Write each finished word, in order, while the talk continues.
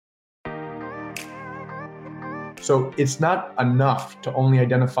So it's not enough to only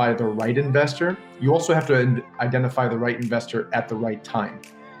identify the right investor. You also have to identify the right investor at the right time.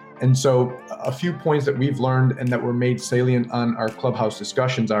 And so a few points that we've learned and that were made salient on our Clubhouse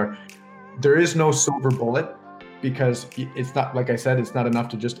discussions are, there is no silver bullet, because it's not, like I said, it's not enough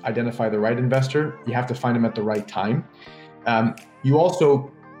to just identify the right investor. You have to find them at the right time. You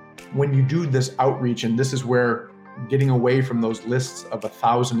also, when you do this outreach, and this is where getting away from those lists of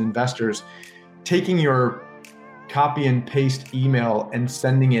 1,000 investors, taking your copy and paste email and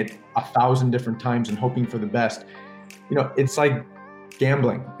sending it 1,000 different times and hoping for the best, it's like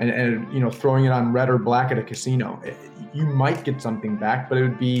gambling and throwing it on red or black at a casino. You might get something back, but it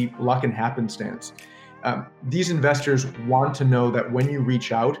would be luck and happenstance. These investors want to know that when you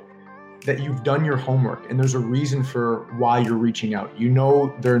reach out, that you've done your homework and there's a reason for why you're reaching out. You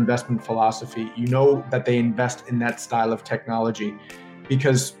know their investment philosophy. You know that they invest in that style of technology,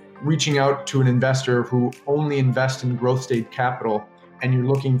 because reaching out to an investor who only invests in growth stage capital and you're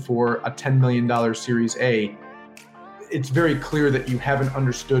looking for a $10 million Series A, it's very clear that you haven't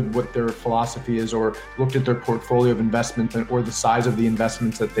understood what their philosophy is or looked at their portfolio of investments or the size of the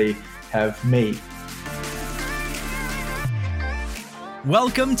investments that they have made.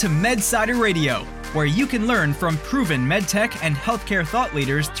 Welcome to MedSider Radio, where you can learn from proven medtech and healthcare thought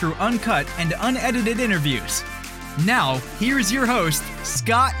leaders through uncut and unedited interviews. Now, here's your host,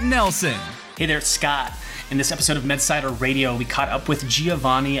 Scott Nelson. Hey there, it's Scott. In this episode of MedSider Radio, we caught up with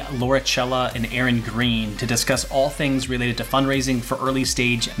Giovanni Lauricella and Aaron Green to discuss all things related to fundraising for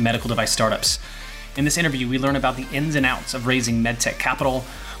early-stage medical device startups. In this interview, we learn about the ins and outs of raising medtech capital,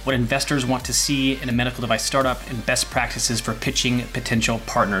 what investors want to see in a medical device startup, and best practices for pitching potential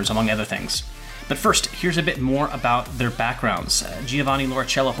partners, among other things. But first, here's a bit more about their backgrounds. Giovanni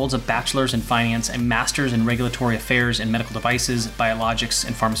Lauricella holds a bachelor's in finance, a master's in regulatory affairs in medical devices, biologics,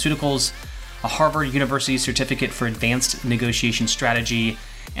 and pharmaceuticals, a Harvard University certificate for advanced negotiation strategy,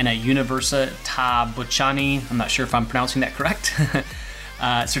 and a Università Bocconi, I'm not sure if I'm pronouncing that correct,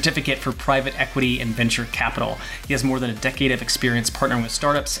 certificate for private equity and venture capital. He has more than a decade of experience partnering with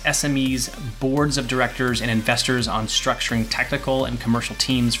startups, SMEs, boards of directors, and investors on structuring technical and commercial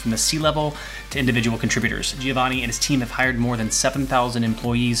teams from the C-level to individual contributors. Giovanni and his team have hired more than 7,000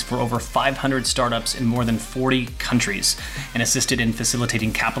 employees for over 500 startups in more than 40 countries and assisted in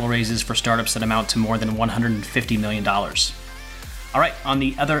facilitating capital raises for startups that amount to more than $150 million. All right, on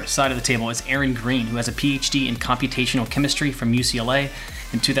the other side of the table is Aaron Green, who has a PhD in computational chemistry from UCLA.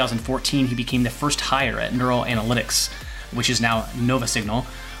 In 2014, he became the first hire at Neural Analytics, which is now Novasignal,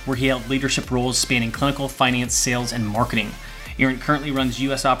 where he held leadership roles spanning clinical, finance, sales, and marketing. Aaron currently runs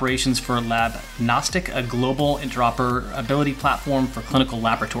U.S. operations for Labnostic, a global interoperability platform for clinical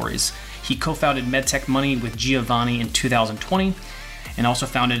laboratories. He co-founded MedTech Money with Giovanni in 2020 and also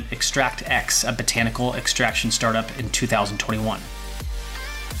founded ExtractX, a botanical extraction startup, in 2021.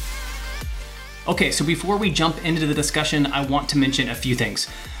 Okay, so before we jump into the discussion, I want to mention a few things.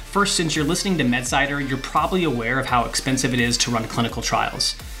 First, since you're listening to MedSider, you're probably aware of how expensive it is to run clinical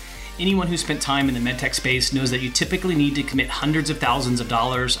trials. Anyone who spent time in the medtech space knows that you typically need to commit hundreds of thousands of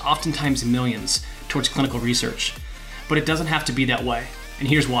dollars, oftentimes millions, towards clinical research. But it doesn't have to be that way, and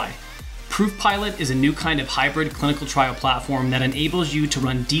here's why. ProofPilot is a new kind of hybrid clinical trial platform that enables you to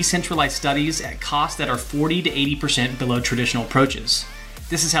run decentralized studies at costs that are 40 to 80% below traditional approaches.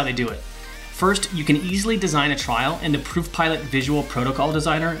 This is how they do it. First, you can easily design a trial in the ProofPilot Visual Protocol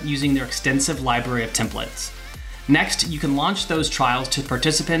Designer using their extensive library of templates. Next, you can launch those trials to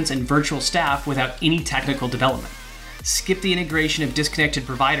participants and virtual staff without any technical development. Skip the integration of disconnected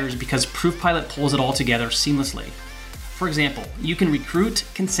providers because ProofPilot pulls it all together seamlessly. For example, you can recruit,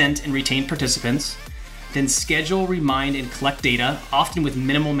 consent, and retain participants, then schedule, remind, and collect data, often with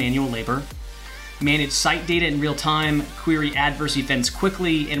minimal manual labor, manage site data in real time, query adverse events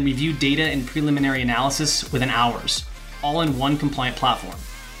quickly, and review data and preliminary analysis within hours, all in one compliant platform.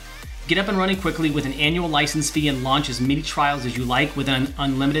 Get up and running quickly with an annual license fee and launch as many trials as you like with an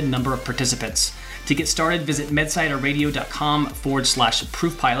unlimited number of participants. To get started, visit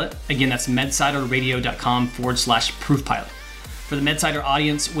medsiderradio.com/proofpilot. Again, that's medsiderradio.com/proofpilot. For the MedSider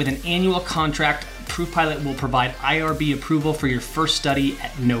audience, with an annual contract, ProofPilot will provide IRB approval for your first study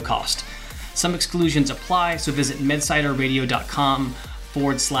at no cost. Some exclusions apply, so visit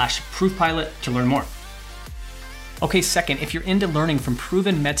medsiderradio.com/proofpilot to learn more. Okay, second, if you're into learning from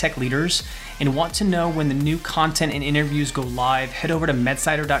proven medtech leaders and want to know when the new content and interviews go live, head over to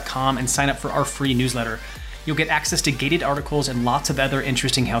medsider.com and sign up for our free newsletter. You'll get access to gated articles and lots of other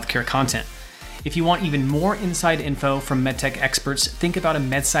interesting healthcare content. If you want even more inside info from medtech experts, think about a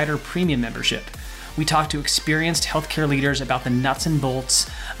MedSider Premium membership. We talk to experienced healthcare leaders about the nuts and bolts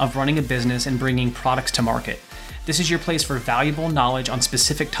of running a business and bringing products to market. This is your place for valuable knowledge on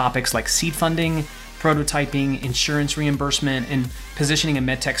specific topics like seed funding, prototyping, insurance reimbursement, and positioning a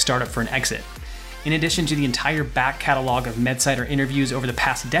medtech startup for an exit. In addition to the entire back catalog of MedSider interviews over the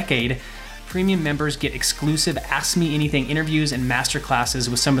past decade, premium members get exclusive Ask Me Anything interviews and masterclasses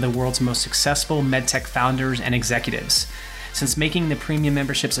with some of the world's most successful medtech founders and executives. Since making the premium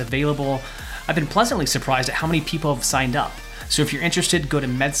memberships available, I've been pleasantly surprised at how many people have signed up. So if you're interested, go to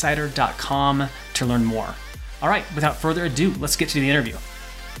medsider.com to learn more. All right, without further ado, let's get to the interview.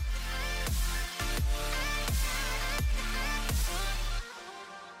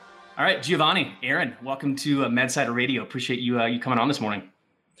 All right, Giovanni, Aaron, welcome to MedSider Radio. Appreciate you coming on this morning.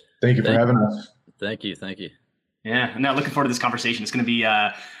 Thank you for having us. Thank you. Yeah, I'm now looking forward to this conversation. It's going to be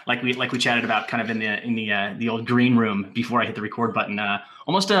like we chatted about, kind of in the old green room before I hit the record button.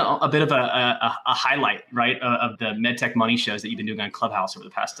 Almost a bit of a highlight, right, of the MedTech Money shows that you've been doing on Clubhouse over the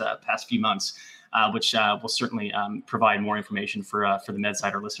past few months, which will certainly provide more information for the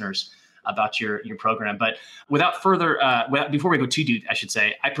MedSider listeners about your program. But without further, before we go too deep, I should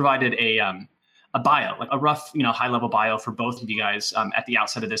say, I provided a bio, like a rough, high-level bio for both of you guys at the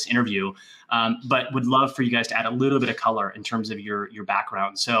outset of this interview, but would love for you guys to add a little bit of color in terms of your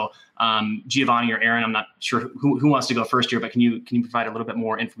background. So Giovanni or Aaron, I'm not sure who wants to go first here, but can you provide a little bit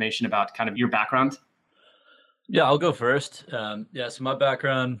more information about kind of your background? Yeah, I'll go first. So my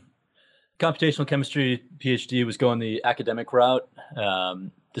background, computational chemistry PhD, was going the academic route.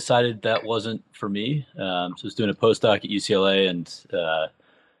 Decided that wasn't for me. So I was doing a postdoc at UCLA and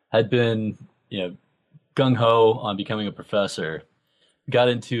had been gung-ho on becoming a professor. Got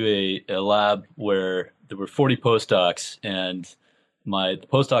into a lab where there were 40 postdocs, and the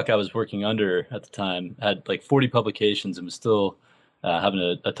postdoc I was working under at the time had like 40 publications and was still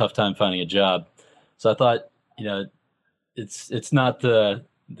having a tough time finding a job. So I thought, it's not the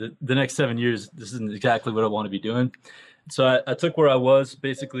next 7 years. This isn't exactly what I want to be doing. So I took where I was,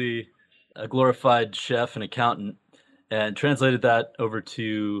 basically a glorified chef and accountant, and translated that over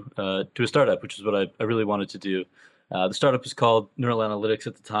to a startup, which is what I really wanted to do. The startup was called Neural Analytics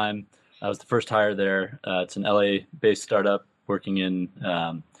at the time. I was the first hire there. It's an LA-based startup working in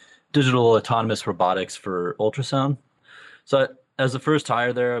digital autonomous robotics for ultrasound. So as the first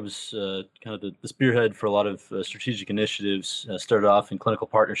hire there, I was kind of the spearhead for a lot of strategic initiatives. Started off in clinical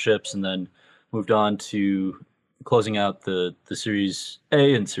partnerships and then moved on to closing out the Series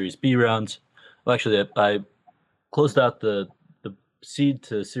A and Series B rounds. Well, actually, I closed out the seed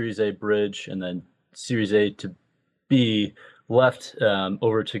to Series A bridge, and then Series A to B left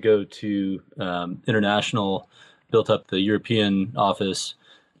over to go to international, built up the European office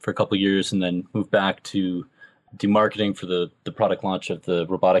for a couple of years, and then moved back to do marketing for the product launch of the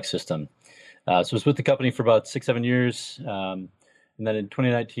robotic system. So I was with the company for about 6-7 years, and then in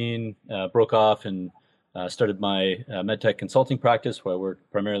 2019 broke off and started my medtech consulting practice, where I work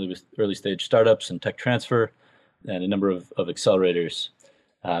primarily with early stage startups and tech transfer and a number of accelerators.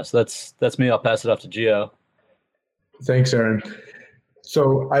 So that's me. I'll pass it off to Gio. Thanks, Aaron.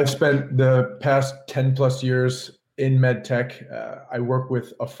 So I've spent the past 10 plus years in medtech. I work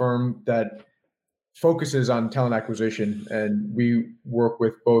with a firm that focuses on talent acquisition, and we work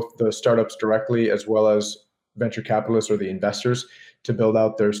with both the startups directly as well as venture capitalists or the investors to build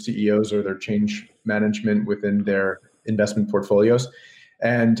out their CEOs or their change management within their investment portfolios.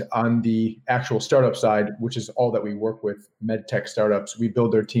 And on the actual startup side, which is all that we work with, medtech startups, we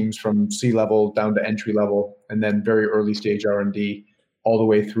build their teams from C-level down to entry level, and then very early stage R&D, all the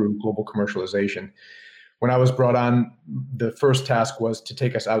way through global commercialization. When I was brought on, the first task was to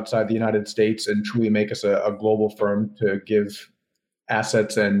take us outside the United States and truly make us a global firm, to give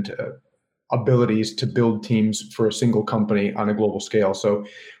assets and abilities to build teams for a single company on a global scale. So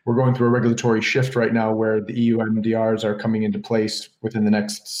we're going through a regulatory shift right now where the EU MDRs are coming into place within the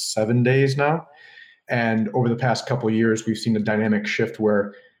next 7 days now. And over the past couple of years, we've seen a dynamic shift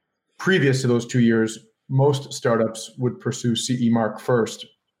where previous to those 2 years, most startups would pursue CE mark first.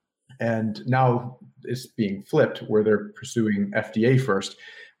 And now it's being flipped where they're pursuing FDA first.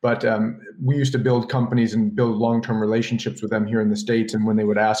 But we used to build companies and build long-term relationships with them here in the States. And when they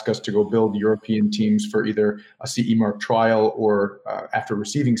would ask us to go build European teams for either a CE mark trial or after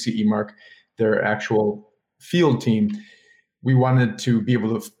receiving CE mark, their actual field team, we wanted to be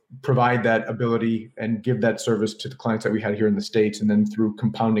able to provide that ability and give that service to the clients that we had here in the States. And then through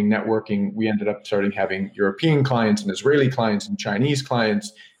compounding networking, we ended up starting having European clients and Israeli clients and Chinese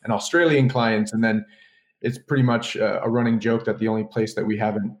clients and Australian clients. And then it's pretty much a running joke that the only place that we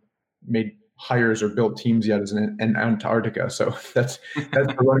haven't made hires or built teams yet is in Antarctica. So that's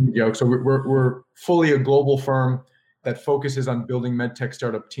the running joke. So we're fully a global firm that focuses on building medtech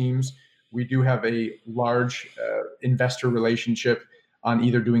startup teams. we do have a large investor relationship on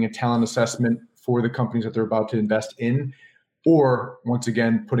either doing a talent assessment for the companies that they're about to invest in, or once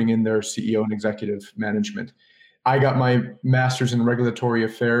again, putting in their CEO and executive management. I got my master's in regulatory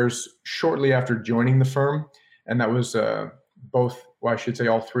affairs shortly after joining the firm. And that was all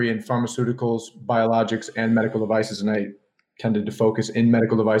three, in pharmaceuticals, biologics, and medical devices. And I tended to focus in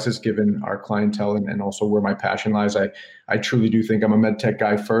medical devices given our clientele and also where my passion lies. I truly do think I'm a med tech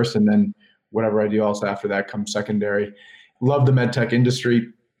guy first, and then whatever I do else after that comes secondary. Love the med tech industry.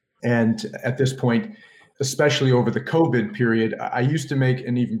 And at this point, especially over the COVID period, I used to make,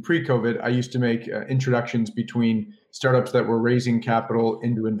 and even pre-COVID, I used to make introductions between startups that were raising capital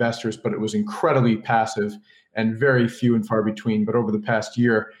into investors, but it was incredibly passive and very few and far between. But over the past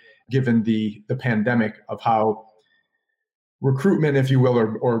year, given the pandemic, of how recruitment, if you will,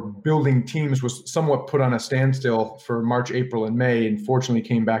 or building teams was somewhat put on a standstill for March, April, and May, and fortunately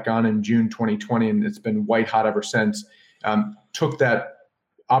came back on in June 2020, and it's been white hot ever since, took that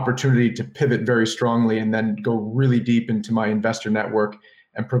opportunity to pivot very strongly and then go really deep into my investor network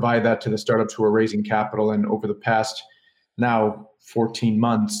and provide that to the startups who are raising capital. And over the past now 14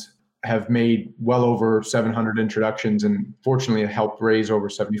 months, have made well over 700 introductions, and fortunately helped raise over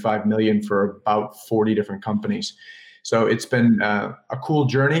 75 million for about 40 different companies. So it's been a cool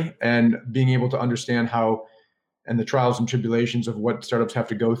journey, and being able to understand how, and the trials and tribulations of what startups have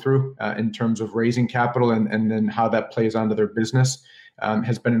to go through in terms of raising capital and then how that plays onto their business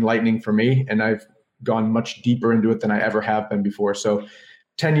has been enlightening for me. And I've gone much deeper into it than I ever have been before. So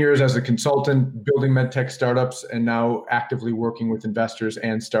 10 years as a consultant, building medtech startups, and now actively working with investors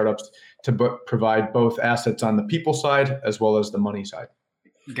and startups to provide both assets on the people side as well as the money side.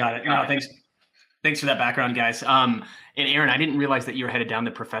 Got it. No, thanks for that background, guys. And Aaron, I didn't realize that you were headed down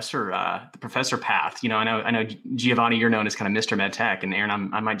the professor path. You know, I know Giovanni, you're known as kind of Mr. MedTech, and Aaron,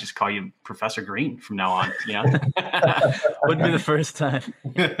 I might just call you Professor Green from now on. You know, wouldn't be the first time.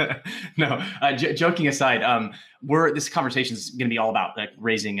 No, joking aside, this conversation is going to be all about like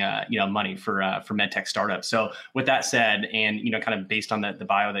raising money for medtech startups. So with that said, and kind of based on the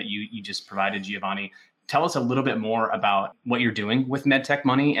bio that you just provided, Giovanni, tell us a little bit more about what you're doing with MedTech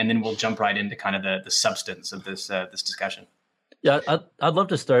money, and then we'll jump right into kind of the substance of this discussion. Yeah, I'd love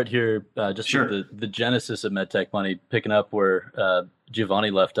to start here just Sure. with the genesis of MedTech money, picking up where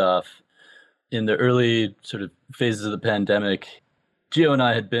Giovanni left off. In the early sort of phases of the pandemic, Gio and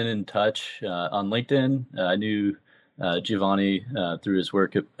I had been in touch on LinkedIn. I knew Giovanni through his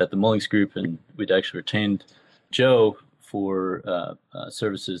work at the Mullings Group, and we'd actually retained Joe for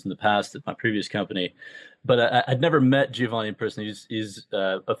services in the past at my previous company, but I'd never met Giovanni in person. He's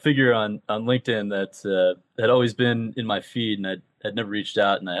a figure on LinkedIn that had always been in my feed, and I'd never reached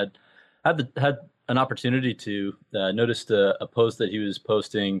out, and I had an opportunity to noticed a post that he was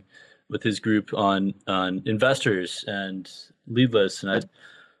posting with his group on investors and lead lists, and I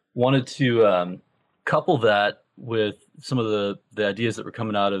wanted to couple that with some of the ideas that were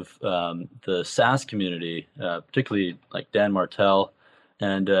coming out of the SaaS community, particularly like Dan Martell,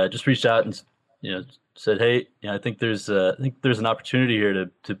 and just reached out and said, hey, I think there's an opportunity here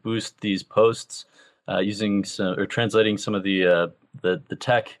to boost these posts using translating some of the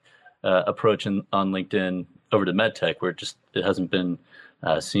tech approach on LinkedIn over to MedTech, where it hasn't been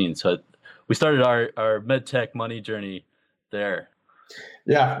seen. So we started our MedTech money journey there.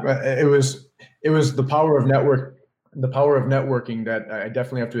 Yeah, it was the power of networking that I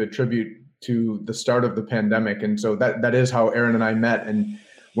definitely have to attribute to the start of the pandemic. And so that is how Aaron and I met. And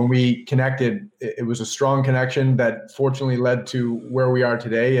when we connected, it was a strong connection that fortunately led to where we are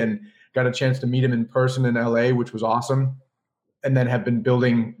today, and got a chance to meet him in person in LA, which was awesome. And then have been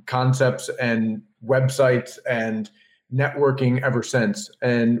building concepts and websites and networking ever since.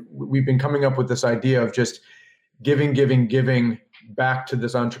 And we've been coming up with this idea of just giving back to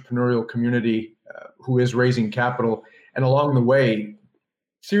this entrepreneurial community who is raising capital. And along the way,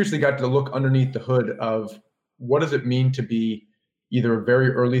 seriously got to look underneath the hood of what does it mean to be either a very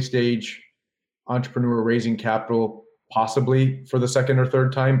early stage entrepreneur raising capital, possibly for the second or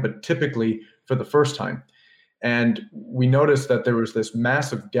third time, but typically for the first time. And we noticed that there was this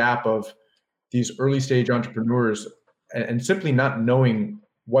massive gap of these early stage entrepreneurs and simply not knowing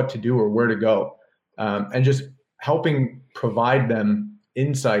what to do or where to go, and just helping provide them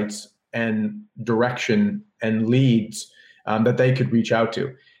insights and direction and leads that they could reach out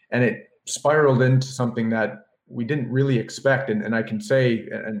to. And it spiraled into something that we didn't really expect. And I can say,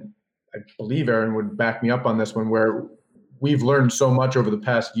 and I believe Aaron would back me up on this one, where we've learned so much over the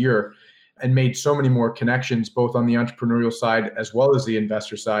past year and made so many more connections, both on the entrepreneurial side as well as the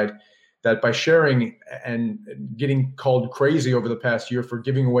investor side, that by sharing and getting called crazy over the past year for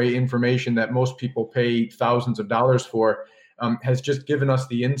giving away information that most people pay thousands of dollars for, has just given us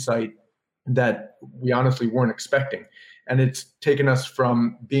the insight that we honestly weren't expecting. And it's taken us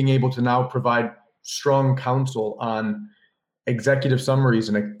from being able to now provide strong counsel on executive summaries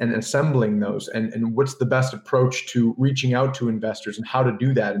and assembling those, and what's the best approach to reaching out to investors and how to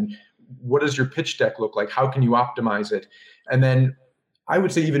do that, and what does your pitch deck look like? How can you optimize it? And then I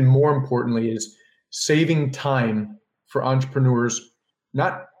would say even more importantly is saving time for entrepreneurs,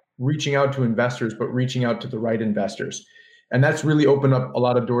 not reaching out to investors, but reaching out to the right investors. And that's really opened up a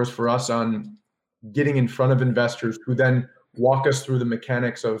lot of doors for us on getting in front of investors who then walk us through the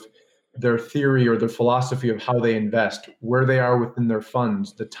mechanics of their theory or their philosophy of how they invest, where they are within their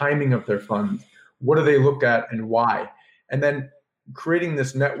funds, the timing of their funds, what do they look at and why? And then creating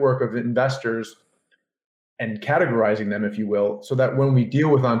this network of investors and categorizing them, if you will, so that when we deal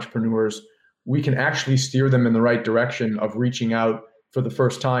with entrepreneurs, we can actually steer them in the right direction of reaching out for the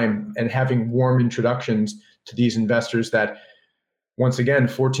first time and having warm introductions to these investors that, once again,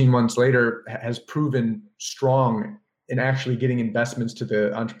 14 months later, has proven strong in actually getting investments to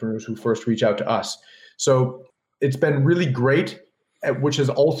the entrepreneurs who first reach out to us. So it's been really great, which has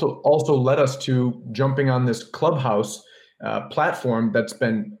also led us to jumping on this Clubhouse platform that's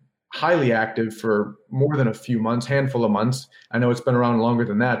been highly active for more than a few months, handful of months. I know it's been around longer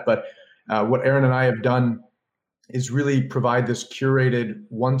than that, but what Aaron and I have done is really provide this curated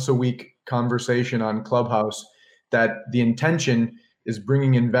once a week conversation on Clubhouse that the intention is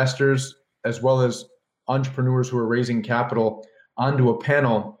bringing investors as well as entrepreneurs who are raising capital onto a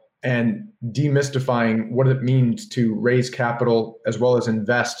panel and demystifying what it means to raise capital as well as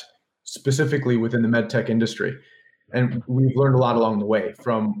invest specifically within the medtech industry. And we've learned a lot along the way,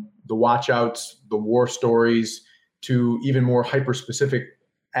 from the watchouts, the war stories, to even more hyper-specific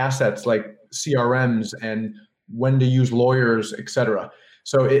assets like CRMs and when to use lawyers, et cetera.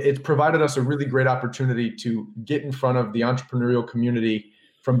 So it's provided us a really great opportunity to get in front of the entrepreneurial community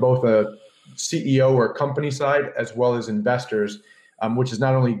from both a CEO or company side as well as investors, which has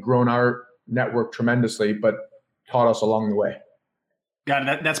not only grown our network tremendously, but taught us along the way. Got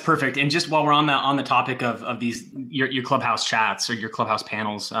it. That's perfect. And just while we're on the topic of these your Clubhouse chats or your Clubhouse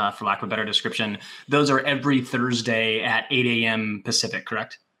panels, for lack of a better description, those are every Thursday at 8 a.m. Pacific,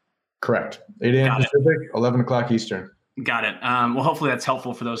 correct? Correct. 8 a.m. Pacific, 11 o'clock Eastern. Got it. Well, hopefully that's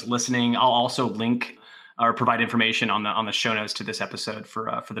helpful for those listening. I'll also link or provide information on the show notes to this episode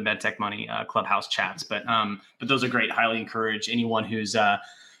for the MedTech Money Clubhouse chats. But those are great. Highly encourage anyone who's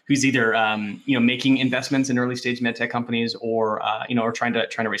either making investments in early stage medtech companies or trying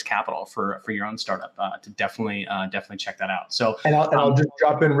to raise capital for your own startup to definitely check that out. So I'll just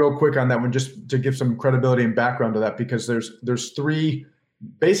drop in real quick on that one just to give some credibility and background to that, because there's three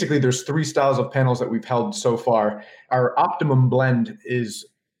styles of panels that we've held so far. Our optimum blend is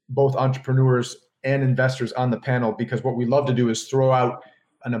both entrepreneurs and investors on the panel, because what we love to do is throw out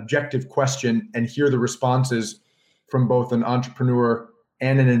an objective question and hear the responses from both an entrepreneur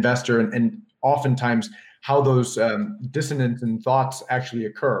and an investor, and oftentimes how those dissonance in thoughts actually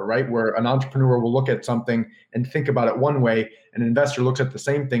occur, right? Where an entrepreneur will look at something and think about it one way, an investor looks at the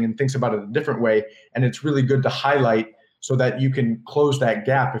same thing and thinks about it a different way. And it's really good to highlight so that you can close that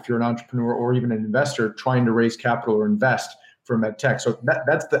gap if you're an entrepreneur or even an investor trying to raise capital or invest for medtech. So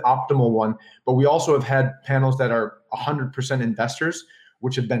that's the optimal one. But we also have had panels that are 100% investors,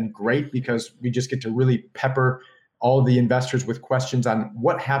 which have been great because we just get to really pepper all the investors with questions on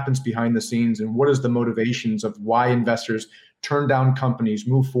what happens behind the scenes and what is the motivations of why investors turn down companies,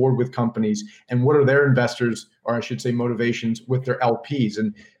 move forward with companies, and what are their investors, or I should say motivations, with their LPs.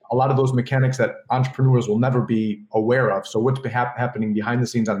 And a lot of those mechanics that entrepreneurs will never be aware of. So what's happening behind the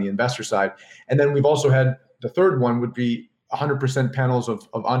scenes on the investor side. And then we've also had the third one would be 100% panels of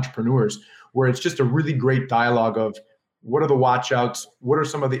entrepreneurs, where it's just a really great dialogue of what are the watchouts, what are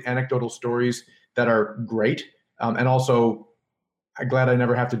some of the anecdotal stories that are great, and also I'm glad I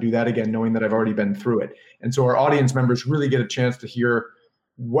never have to do that again, knowing that I've already been through it. And so our audience members really get a chance to hear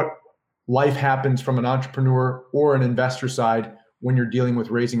what life happens from an entrepreneur or an investor side when you're dealing with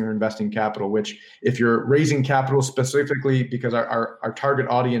raising or investing capital, which if you're raising capital specifically, because our target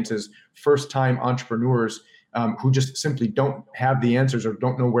audience is first-time entrepreneurs who just simply don't have the answers or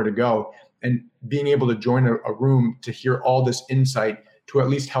don't know where to go, and being able to join a room to hear all this insight to at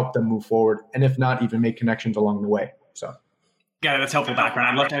least help them move forward, and if not, even make connections along the way. So, yeah, that's helpful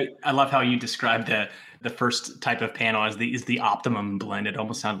background. I love how you described the first type of panel as the optimum blend. It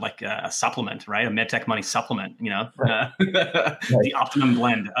almost sounded like a supplement, right? A MedTech Money supplement. Right. The optimum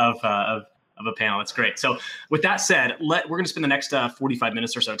blend of a panel. That's great. So with that said, we're going to spend the next 45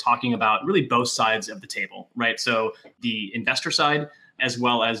 minutes or so talking about really both sides of the table, right? So the investor side, as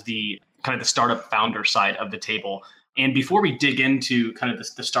well as the kind of the startup founder side of the table. And before we dig into kind of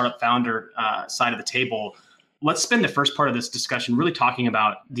the startup founder side of the table, let's spend the first part of this discussion really talking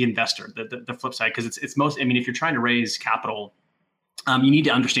about the investor, the flip side, because it's most, I mean, if you're trying to raise capital, you need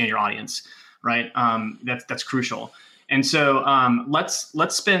to understand your audience, right? That's crucial. And so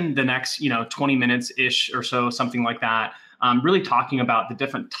let's spend the next 20 minutes ish or so, something like that, really talking about the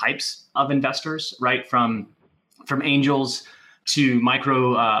different types of investors, right? From angels to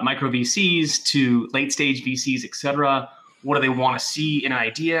micro VCs to late stage VCs, et cetera. What do they want to see in an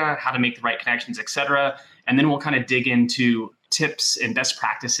idea? How to make the right connections, et cetera. And then we'll kind of dig into tips and best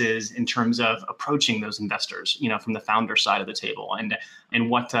practices in terms of approaching those investors, from the founder side of the table, and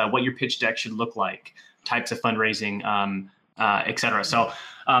what your pitch deck should look like, types of fundraising, et cetera. So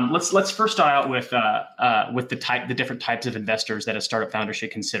let's first start out with the different types of investors that a startup founder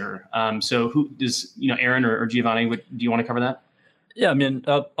should consider. So who does Aaron or Giovanni? Do you want to cover that? Yeah, I mean,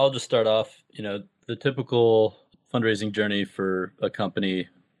 I'll just start off. The typical fundraising journey for a company,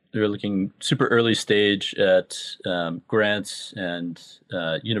 they're looking super early stage at grants and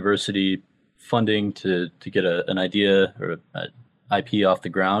university funding to get an idea or an IP off the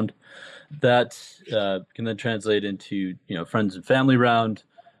ground. That can then translate into friends and family round,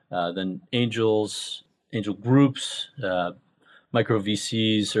 then angels, angel groups, micro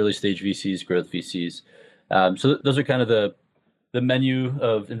VCs, early stage VCs, growth VCs. So those are kind of the menu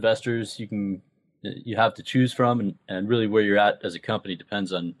of investors you have to choose from, and really where you're at as a company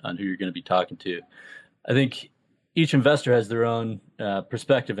depends on who you're going to be talking to. I think each investor has their own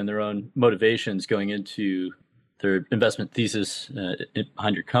perspective and their own motivations going into their investment thesis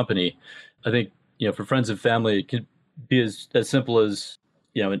behind your company. I think for friends and family, it could be as simple as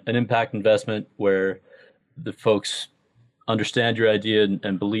an impact investment where the folks understand your idea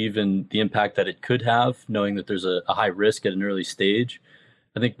and believe in the impact that it could have, knowing that there's a high risk at an early stage.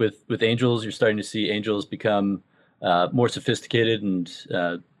 I think with angels, you're starting to see angels become more sophisticated and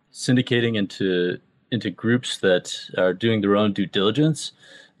syndicating into groups that are doing their own due diligence.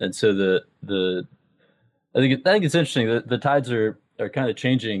 And so I think it's interesting that the tides are kind of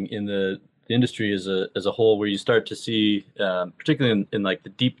changing in the industry as a whole, where you start to see, particularly in like the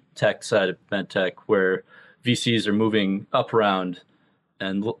deep tech side of medtech, where VCs are moving up around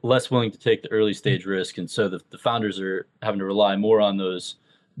and less willing to take the early stage risk. And so the founders are having to rely more on those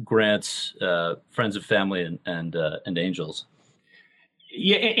grants, friends and family, and angels.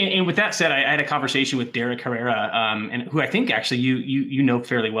 Yeah, and with that said, I had a conversation with Derek Herrera, and who I think actually you know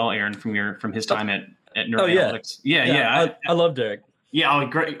fairly well, Aaron, from his time at Neuroanalytics. Yeah. I love Derek. Yeah,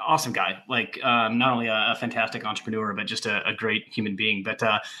 great, awesome guy. Like not only a fantastic entrepreneur, but just a great human being. But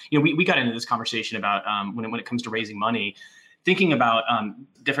we got into this conversation about when it comes to raising money, thinking about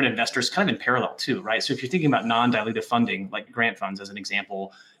different investors kind of in parallel too, right? So if you're thinking about non-dilutive funding, like grant funds as an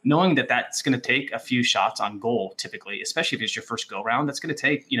example, knowing that that's going to take a few shots on goal typically, especially if it's your first go round, that's going to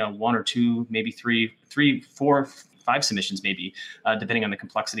take, one or two, maybe three, four, 5 submissions, maybe, depending on the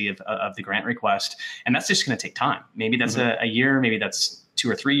complexity of the grant request. And that's just going to take time. Maybe that's a year, maybe that's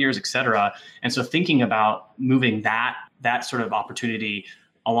 2 or 3 years, et cetera. And so thinking about moving that sort of opportunity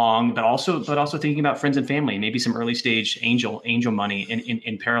along, but also thinking about friends and family, maybe some early stage angel money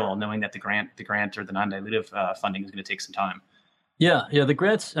in parallel, knowing that the grant or the non-dilutive funding is going to take some time. Yeah. The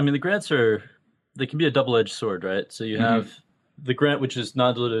grants, they can be a double-edged sword, right? So you have the grant, which is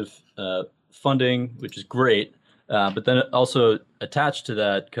non-dilutive funding, which is great. But then also attached to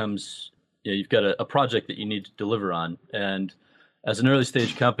that comes, you've got a project that you need to deliver on. And as an early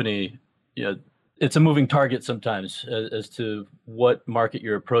stage company, it's a moving target sometimes as to what market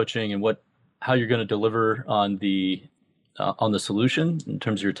you're approaching and how you're going to deliver on the solution in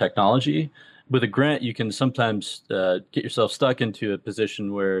terms of your technology. With a grant, you can sometimes get yourself stuck into a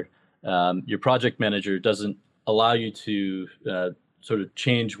position where your project manager doesn't allow you to sort of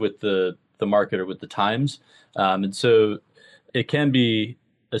change with the market or with the times. And so it can be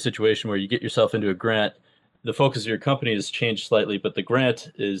a situation where you get yourself into a grant, the focus of your company has changed slightly, but the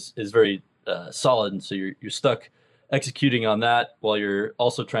grant is very solid. And so you're stuck executing on that while you're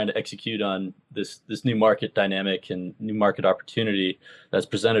also trying to execute on this new market dynamic and new market opportunity that's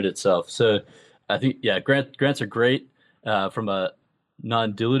presented itself. So I think, grants are great from a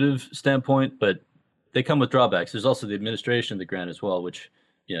non-dilutive standpoint, but they come with drawbacks. There's also the administration of the grant as well, which,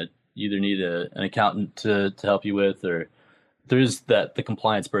 you either need an accountant to help you with, or there's the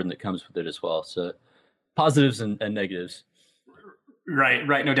compliance burden that comes with it as well. So positives and negatives.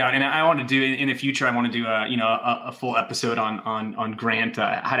 Right, no doubt. And I want to do in the future. I want to do a full episode on grant,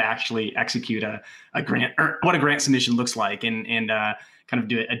 how to actually execute a grant, or what a grant submission looks like, and kind of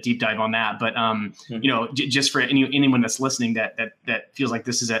do a deep dive on that. But just for anyone that's listening that feels like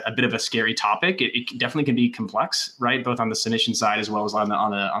this is a bit of a scary topic, it definitely can be complex, right? Both on the submission side as well as on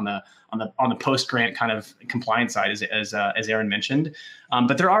the post grant kind of compliance side, as Aaron mentioned.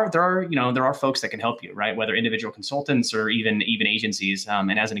 But there are folks that can help you, right? Whether individual consultants or even agencies.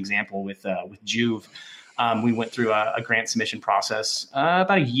 And as an example, with Juve, we went through a grant submission process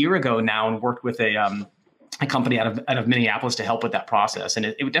about a year ago now, and worked with a company out of Minneapolis to help with that process. And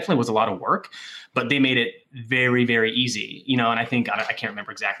it definitely was a lot of work, but they made it very, very easy, and I think, I can't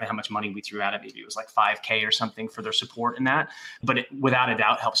remember exactly how much money we threw at it. Maybe it was like $5,000 or something for their support in that, but it without a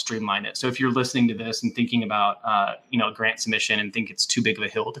doubt helped streamline it. So if you're listening to this and thinking about, a grant submission and think it's too big of a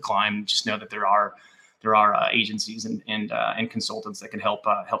hill to climb, just know that there are agencies and consultants that can help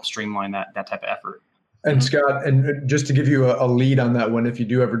streamline that type of effort. And Scott, and just to give you a lead on that one, if you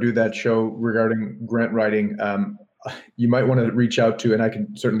do ever do that show regarding grant writing, you might want to reach out to, and I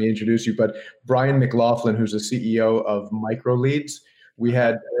can certainly introduce you, but Brian McLaughlin, who's the CEO of MicroLeads.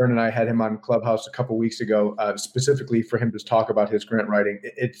 Aaron and I had him on Clubhouse a couple of weeks ago, specifically for him to talk about his grant writing.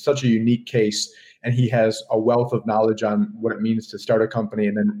 It's such a unique case, and he has a wealth of knowledge on what it means to start a company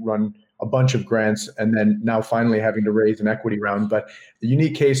and then run a bunch of grants, and then now finally having to raise an equity round. But the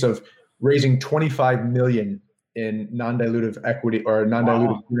unique case of raising $25 million in non-dilutive equity or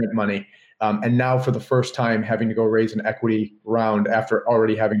non-dilutive grant money, and now for the first time having to go raise an equity round after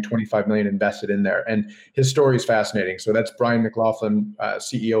already having $25 million invested in there. And his story is fascinating. So that's Brian McLaughlin,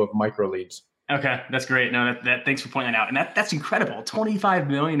 CEO of MicroLeads. Okay, that's great. No, thanks for pointing that out. And that's incredible. $25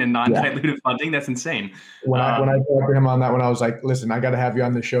 million in non-dilutive funding. That's insane. When I talked to him on that one, I was like, listen, I got to have you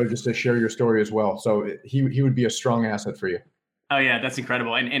on the show just to share your story as well. So he would be a strong asset for you. Oh yeah, that's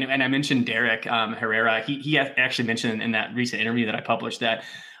incredible. And I mentioned Derek Herrera. He actually mentioned in that recent interview that I published that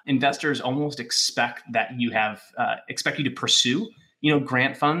investors almost expect that you expect you to pursue,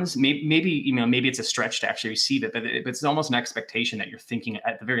 grant funds. Maybe it's a stretch to actually receive it, but it's almost an expectation that you're thinking,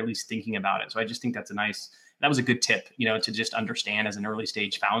 at the very least, thinking about it. So I just think that was a good tip, to just understand as an early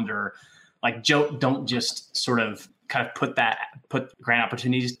stage founder, like don't just sort of kind of put grant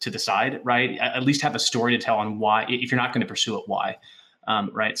opportunities to the side, right? At least have a story to tell on why, if you're not going to pursue it, why,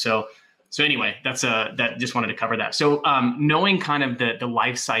 right? So anyway, that just wanted to cover that. So knowing kind of the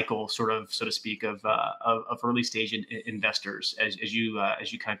life cycle, sort of, so to speak, of early stage investors, as you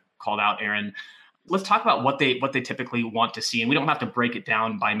kind of called out, Aaron, let's talk about what they typically want to see, and we don't have to break it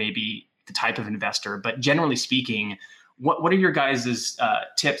down by maybe the type of investor, but generally speaking, what are your guys'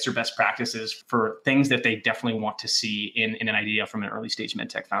 tips or best practices for things that they definitely want to see in an idea from an early stage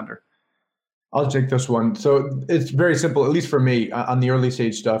medtech founder? I'll take this one. So it's very simple, at least for me, on the early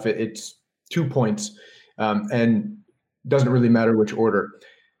stage stuff. It's 2 points, and doesn't really matter which order.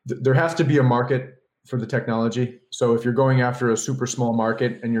 There has to be a market for the technology. So if you're going after a super small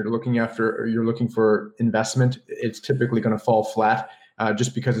market and you're looking for investment, it's typically going to fall flat.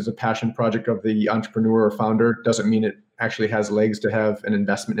 Just because it's a passion project of the entrepreneur or founder doesn't mean it actually has legs to have an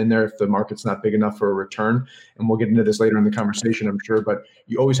investment in there if the market's not big enough for a return. And we'll get into this later in the conversation, I'm sure, but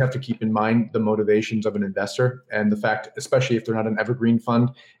you always have to keep in mind the motivations of an investor and the fact, especially if they're not an evergreen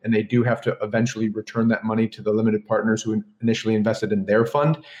fund and they do have to eventually return that money to the limited partners who initially invested in their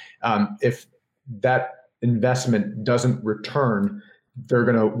fund. If that investment doesn't return, they're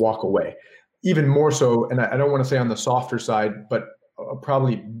going to walk away. Even more so, and I don't want to say on the softer side, but a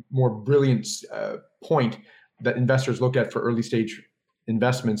probably more brilliant point that investors look at for early stage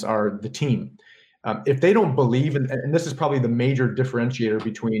investments are the team. If they don't believe, and this is probably the major differentiator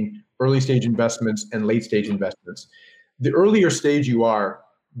between early stage investments and late stage investments, the earlier stage you are,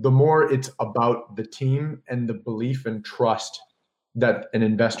 the more it's about the team and the belief and trust that an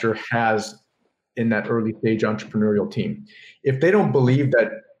investor has in that early stage entrepreneurial team. If they don't believe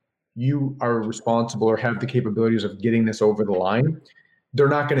that you are responsible or have the capabilities of getting this over the line, they're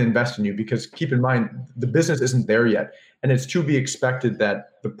not going to invest in you, because keep in mind, the business isn't there yet. And it's to be expected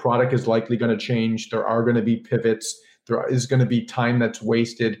that the product is likely going to change. There are going to be pivots. There is going to be time that's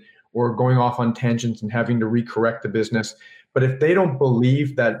wasted or going off on tangents and having to recorrect the business. But if they don't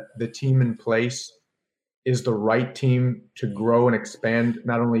believe that the team in place is the right team to grow and expand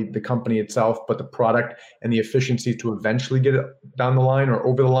not only the company itself, but the product and the efficiency to eventually get it down the line or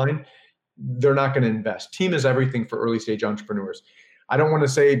over the line, they're not going to invest. Team is everything for early stage entrepreneurs. I don't want to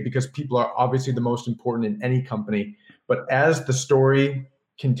say, because people are obviously the most important in any company, but as the story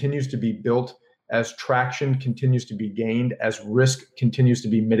continues to be built, as traction continues to be gained, as risk continues to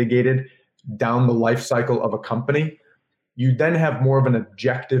be mitigated down the life cycle of a company, You then have more of an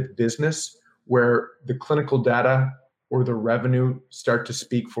objective business where the clinical data or the revenue start to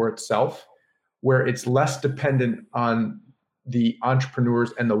speak for itself, where it's less dependent on the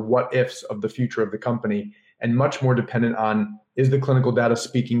entrepreneurs and the what ifs of the future of the company, and much more dependent on, is the clinical data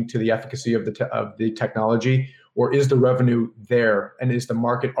speaking to the efficacy of the technology, or is the revenue there, and is the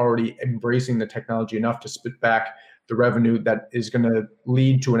market already embracing the technology enough to spit back the revenue that is going to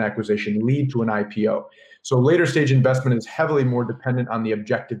lead to an acquisition, lead to an IPO. So later stage investment is heavily more dependent on the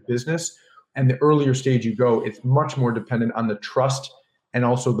objective business, and the earlier stage you go, it's much more dependent on the trust and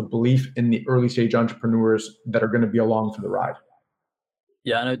also the belief in the early stage entrepreneurs that are going to be along for the ride.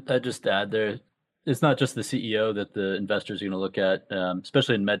 Yeah, and I'd just add there, it's not just the CEO that the investors are going to look at,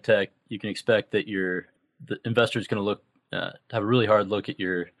 especially in medtech. You can expect that the investor is going to have a really hard look at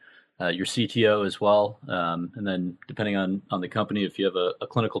your CTO as well, and then depending on the company, if you have a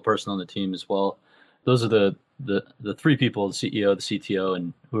clinical person on the team as well. Those are the three people: the CEO, the CTO,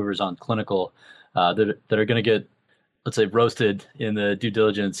 and whoever's on clinical that are going to get, let's say, roasted in the due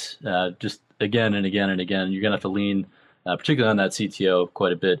diligence just again and again and again. You're going to have to lean, particularly on that CTO,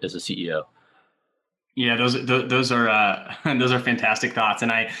 quite a bit as a CEO. Yeah, those are those are fantastic thoughts.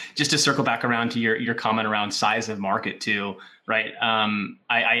 And just to circle back around to your comment around size of market too, right?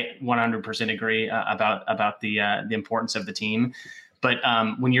 I 100% agree about the importance of the team. But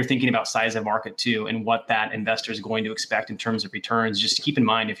when you're thinking about size of market too, and what that investor is going to expect in terms of returns, just keep in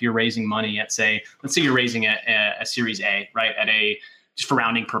mind, if you're raising money at, let's say you're raising a Series A, right? Just for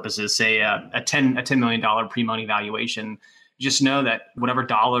rounding purposes, say a $10 million pre-money valuation. Just know that whatever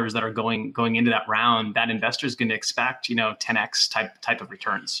dollars that are going into that round, that investor is going to expect, 10x type of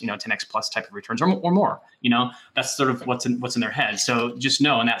returns, 10x plus type of returns, or more. That's sort of what's in their head. So just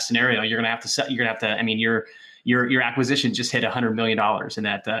know in that scenario, you're going to have to. I mean, your acquisition just hit $100 million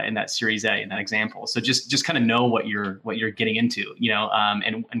in that Series A in that example. So just kind of know what you're getting into,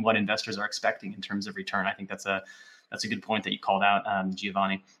 and what investors are expecting in terms of return. I think that's a good point that you called out,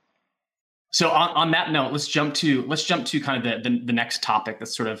 Giovanni. So on that note, let's jump to kind of the next topic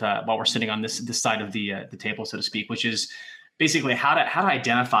that's sort of while we're sitting on this side of the table, so to speak, which is basically how to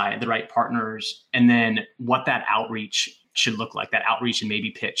identify the right partners, and then what that outreach should look like, that outreach and maybe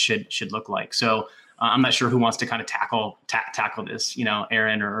pitch should look like. So I'm not sure who wants to kind of tackle this,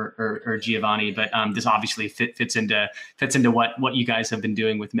 Aaron or Giovanni, but this obviously fits into what you guys have been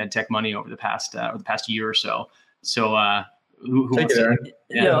doing with MedTech Money over the past year or so. So who wants to?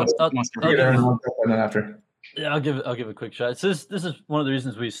 I'll give a quick shot. So this is one of the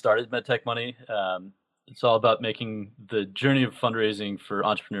reasons we started MedTech Money. It's all about making the journey of fundraising for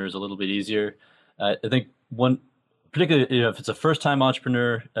entrepreneurs a little bit easier. I think particularly if it's a first-time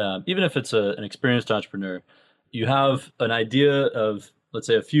entrepreneur, even if it's an experienced entrepreneur, you have an idea of, let's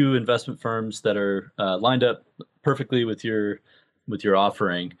say, a few investment firms that are lined up perfectly with your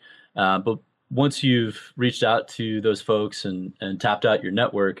offering. But once you've reached out to those folks and tapped out your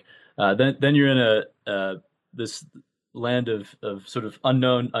network, then you're in this land of sort of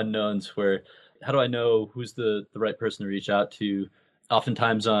unknown unknowns, where how do I know who's the right person to reach out to?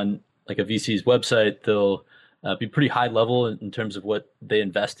 Oftentimes on like a VC's website, they'll be pretty high level in terms of what they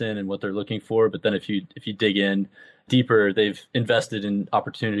invest in and what they're looking for. But then if you dig in deeper, they've invested in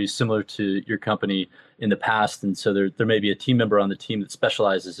opportunities similar to your company in the past. And so there may be a team member on the team that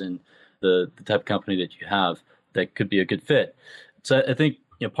specializes in the type of company that you have that could be a good fit. So I think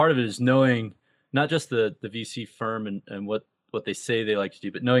part of it is knowing not just the VC firm and what they say they like to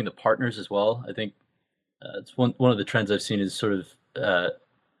do, but knowing the partners as well. I think it's one of the trends I've seen is sort of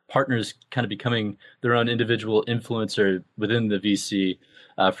partners kind of becoming their own individual influencer within the VC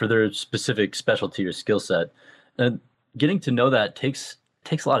for their specific specialty or skill set. And getting to know that takes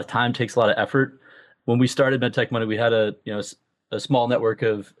a lot of time, takes a lot of effort. When we started MedTech Money, we had a small network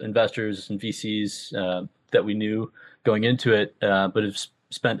of investors and VCs that we knew going into it, but have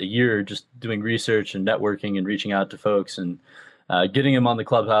spent a year just doing research and networking and reaching out to folks and getting them on the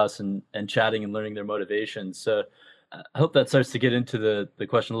Clubhouse and chatting and learning their motivations. So I hope that starts to get into the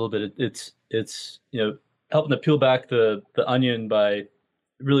question a little bit. It's helping to peel back the onion by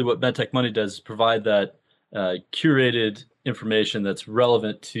really what MedTech Money does, provide that curated information that's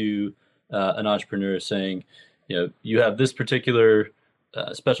relevant to an entrepreneur, saying, you have this particular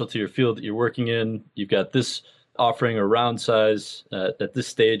specialty or field that you're working in. You've got this offering or round size at this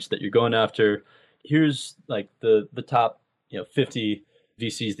stage that you're going after. Here's like the top 50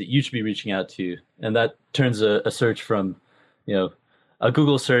 VCs that you should be reaching out to. And that turns a search from, a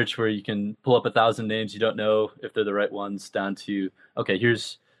Google search where you can pull up 1,000 names you don't know if they're the right ones, down to, okay,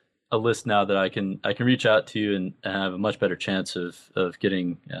 here's a list now that I can reach out to and have a much better chance of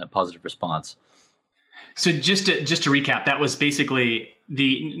getting a positive response. So just to recap, that was basically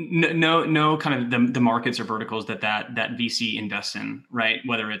no kind of the markets or verticals that VC invests in, right?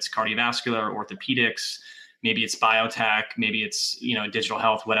 Whether it's cardiovascular, orthopedics, maybe it's biotech, maybe it's digital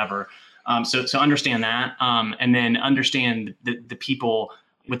health, whatever. So understand that, and then understand the people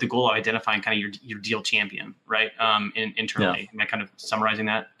with the goal of identifying kind of your deal champion, right? Internally. Am I kind of summarizing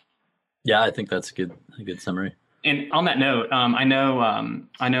that? Yeah, I think that's a good summary. And on that note, I know, and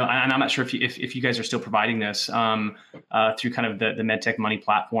I'm not sure if you guys are still providing this through kind of the MedTech Money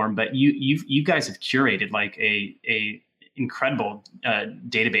platform, but you guys have curated like a incredible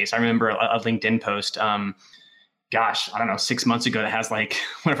database. I remember a LinkedIn post, I don't know, 6 months ago that has like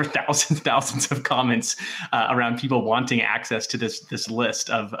whatever thousands of comments around people wanting access to this list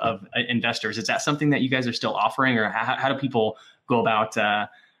of investors. Is that something that you guys are still offering, or how do people go about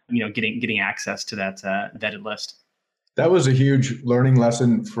getting access to that vetted list? That was a huge learning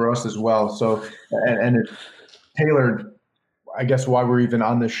lesson for us as well. So, and it tailored, I guess, why we're even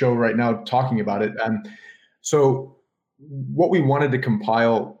on this show right now talking about it. So what we wanted to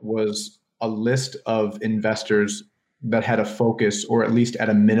compile was a list of investors that had a focus, or at least at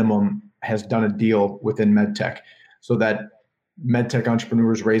a minimum has done a deal within MedTech, so that MedTech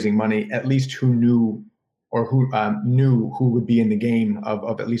entrepreneurs raising money, at least who knew who would be in the game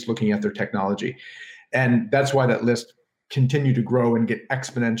of at least looking at their technology. And that's why that list continued to grow and get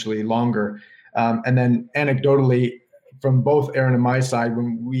exponentially longer. And then anecdotally, from both Aaron and my side,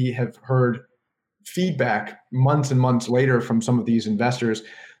 when we have heard feedback months and months later from some of these investors,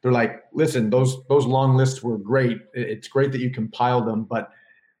 they're like, listen, those long lists were great. It's great that you compiled them, but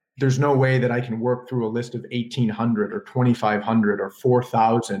there's no way that I can work through a list of 1,800 or 2,500 or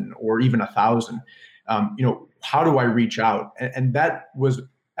 4,000 or even 1,000. How do I reach out? And that was,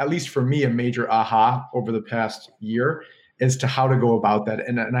 at least for me, a major aha over the past year as to how to go about that.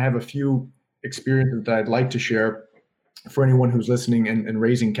 And I have a few experiences that I'd like to share for anyone who's listening and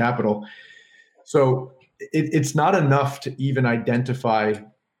raising capital. So it's not enough to even identify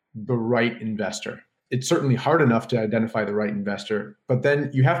the right investor. It's certainly hard enough to identify the right investor, but then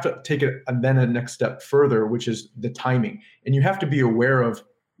you have to take it and then a next step further, which is the timing. And you have to be aware of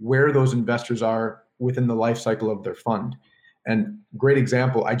where those investors are within the life cycle of their fund. And great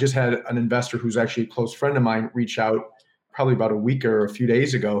example, I just had an investor who's actually a close friend of mine reach out probably about a week or a few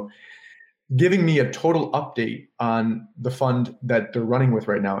days ago, giving me a total update on the fund that they're running with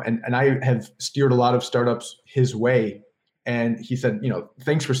right now. And I have steered a lot of startups his way. And he said,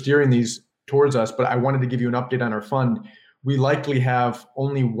 thanks for steering these towards us, but I wanted to give you an update on our fund. We likely have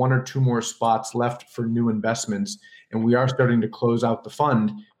only 1 or 2 more spots left for new investments. And we are starting to close out the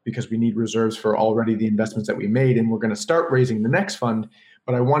fund because we need reserves for already the investments that we made. And we're going to start raising the next fund.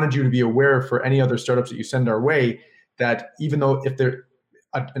 But I wanted you to be aware for any other startups that you send our way that even though if they're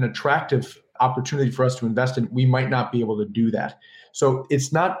an attractive opportunity for us to invest in, we might not be able to do that. So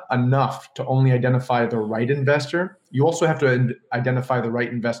it's not enough to only identify the right investor. You also have to identify the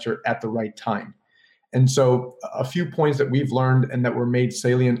right investor at the right time. And so a few points that we've learned and that were made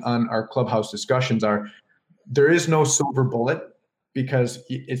salient on our Clubhouse discussions are, there is no silver bullet, because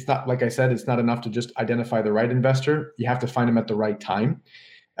it's not, like I said, it's not enough to just identify the right investor. You have to find them at the right time.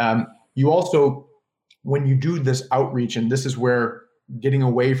 You also, when you do this outreach, and this is where getting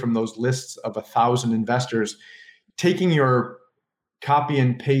away from those lists of 1,000 investors, taking your copy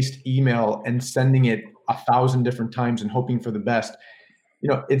and paste email and sending it 1,000 different times and hoping for the best,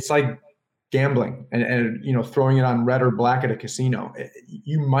 it's like gambling and throwing it on red or black at a casino.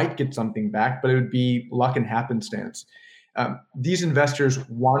 You might get something back, but it would be luck and happenstance. These investors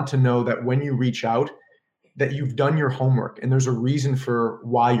want to know that when you reach out, that you've done your homework and there's a reason for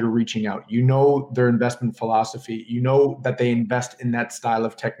why you're reaching out. You know their investment philosophy. You know that they invest in that style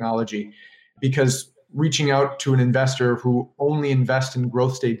of technology, because reaching out to an investor who only invests in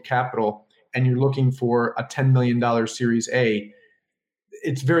growth stage capital and you're looking for a $10 million Series A,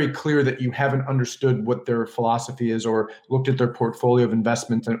 it's very clear that you haven't understood what their philosophy is or looked at their portfolio of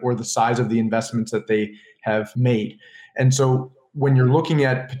investments or the size of the investments that they have made. And so when you're looking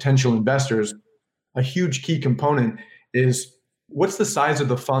at potential investors, a huge key component is what's the size of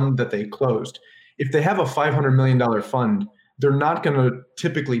the fund that they closed. If they have a $500 million fund, they're not going to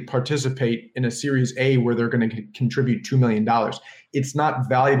typically participate in a Series A where they're going to contribute $2 million. It's not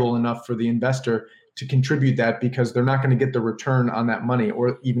valuable enough for the investor to contribute that, because they're not going to get the return on that money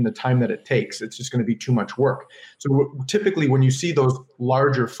or even the time that it takes. It's just going to be too much work. So typically when you see those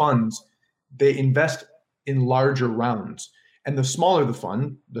larger funds, they invest in larger rounds. And the smaller the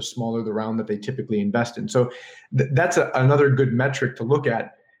fund, the smaller the round that they typically invest in. So that's another good metric to look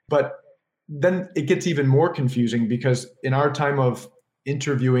at. But then it gets even more confusing, because in our time of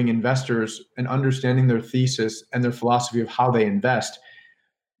interviewing investors and understanding their thesis and their philosophy of how they invest,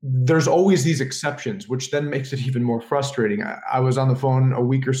 there's always these exceptions, which then makes it even more frustrating. I was on the phone a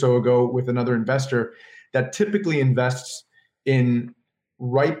week or so ago with another investor that typically invests in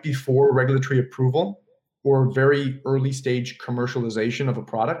right before regulatory approval or very early stage commercialization of a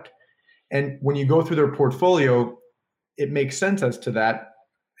product. And when you go through their portfolio, it makes sense as to that,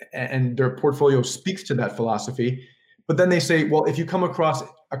 and their portfolio speaks to that philosophy. But then they say, well, if you come across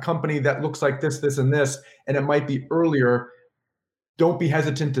a company that looks like this, this, and this, and it might be earlier, don't be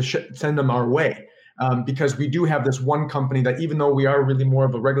hesitant to send them our way. Because we do have this one company that, even though we are really more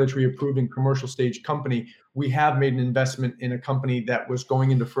of a regulatory approving commercial stage company, we have made an investment in a company that was going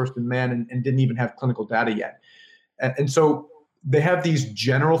into first in man and didn't even have clinical data yet. And so they have these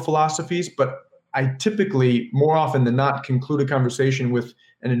general philosophies, but I typically, more often than not, conclude a conversation with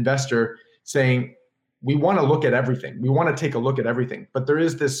an investor saying, we want to look at everything. We want to take a look at everything. But there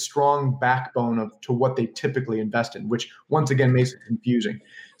is this strong backbone to what they typically invest in, which once again makes it confusing.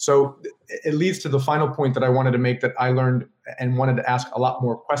 So it leads to the final point that I wanted to make, that I learned and wanted to ask a lot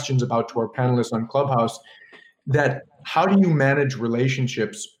more questions about to our panelists on Clubhouse, that how do you manage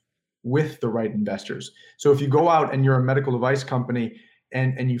relationships with the right investors? So if you go out and you're a medical device company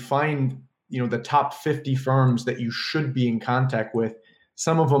and you find, the top 50 firms that you should be in contact with,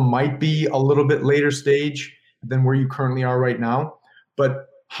 some of them might be a little bit later stage than where you currently are right now, but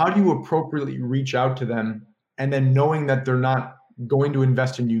how do you appropriately reach out to them? And then, knowing that they're not going to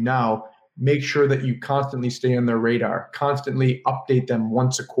invest in you now, make sure that you constantly stay on their radar, constantly update them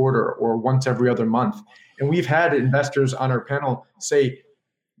once a quarter or once every other month. And we've had investors on our panel say,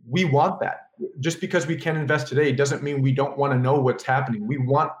 we want that. Just because we can invest today doesn't mean we don't want to know what's happening. We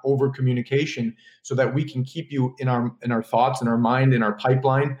want over communication so that we can keep you in our thoughts, in our mind, in our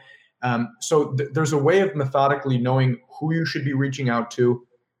pipeline. So there's a way of methodically knowing who you should be reaching out to,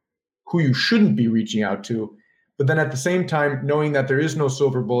 who you shouldn't be reaching out to, but then at the same time, knowing that there is no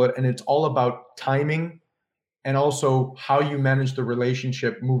silver bullet, and it's all about timing and also how you manage the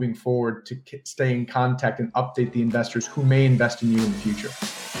relationship moving forward to stay in contact and update the investors who may invest in you in the future.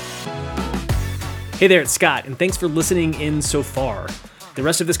 Hey there, it's Scott, and thanks for listening in so far. The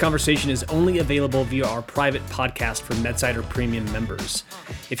rest of this conversation is only available via our private podcast for MedSider Premium members.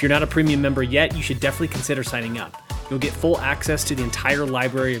 If you're not a premium member yet, you should definitely consider signing up. You'll get full access to the entire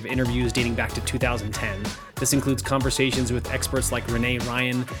library of interviews dating back to 2010. This includes conversations with experts like Renee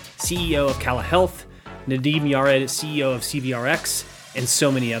Ryan, CEO of Kala Health, Nadim Yared, CEO of CVRX, and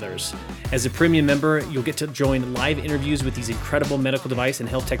so many others. As a premium member, you'll get to join live interviews with these incredible medical device and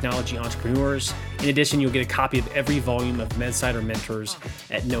health technology entrepreneurs. In addition, you'll get a copy of every volume of MedSider Mentors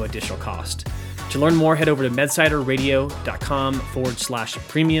at no additional cost. To learn more, head over to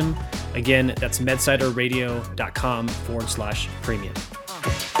medsiderradio.com/premium. Again, that's medsiderradio.com/premium.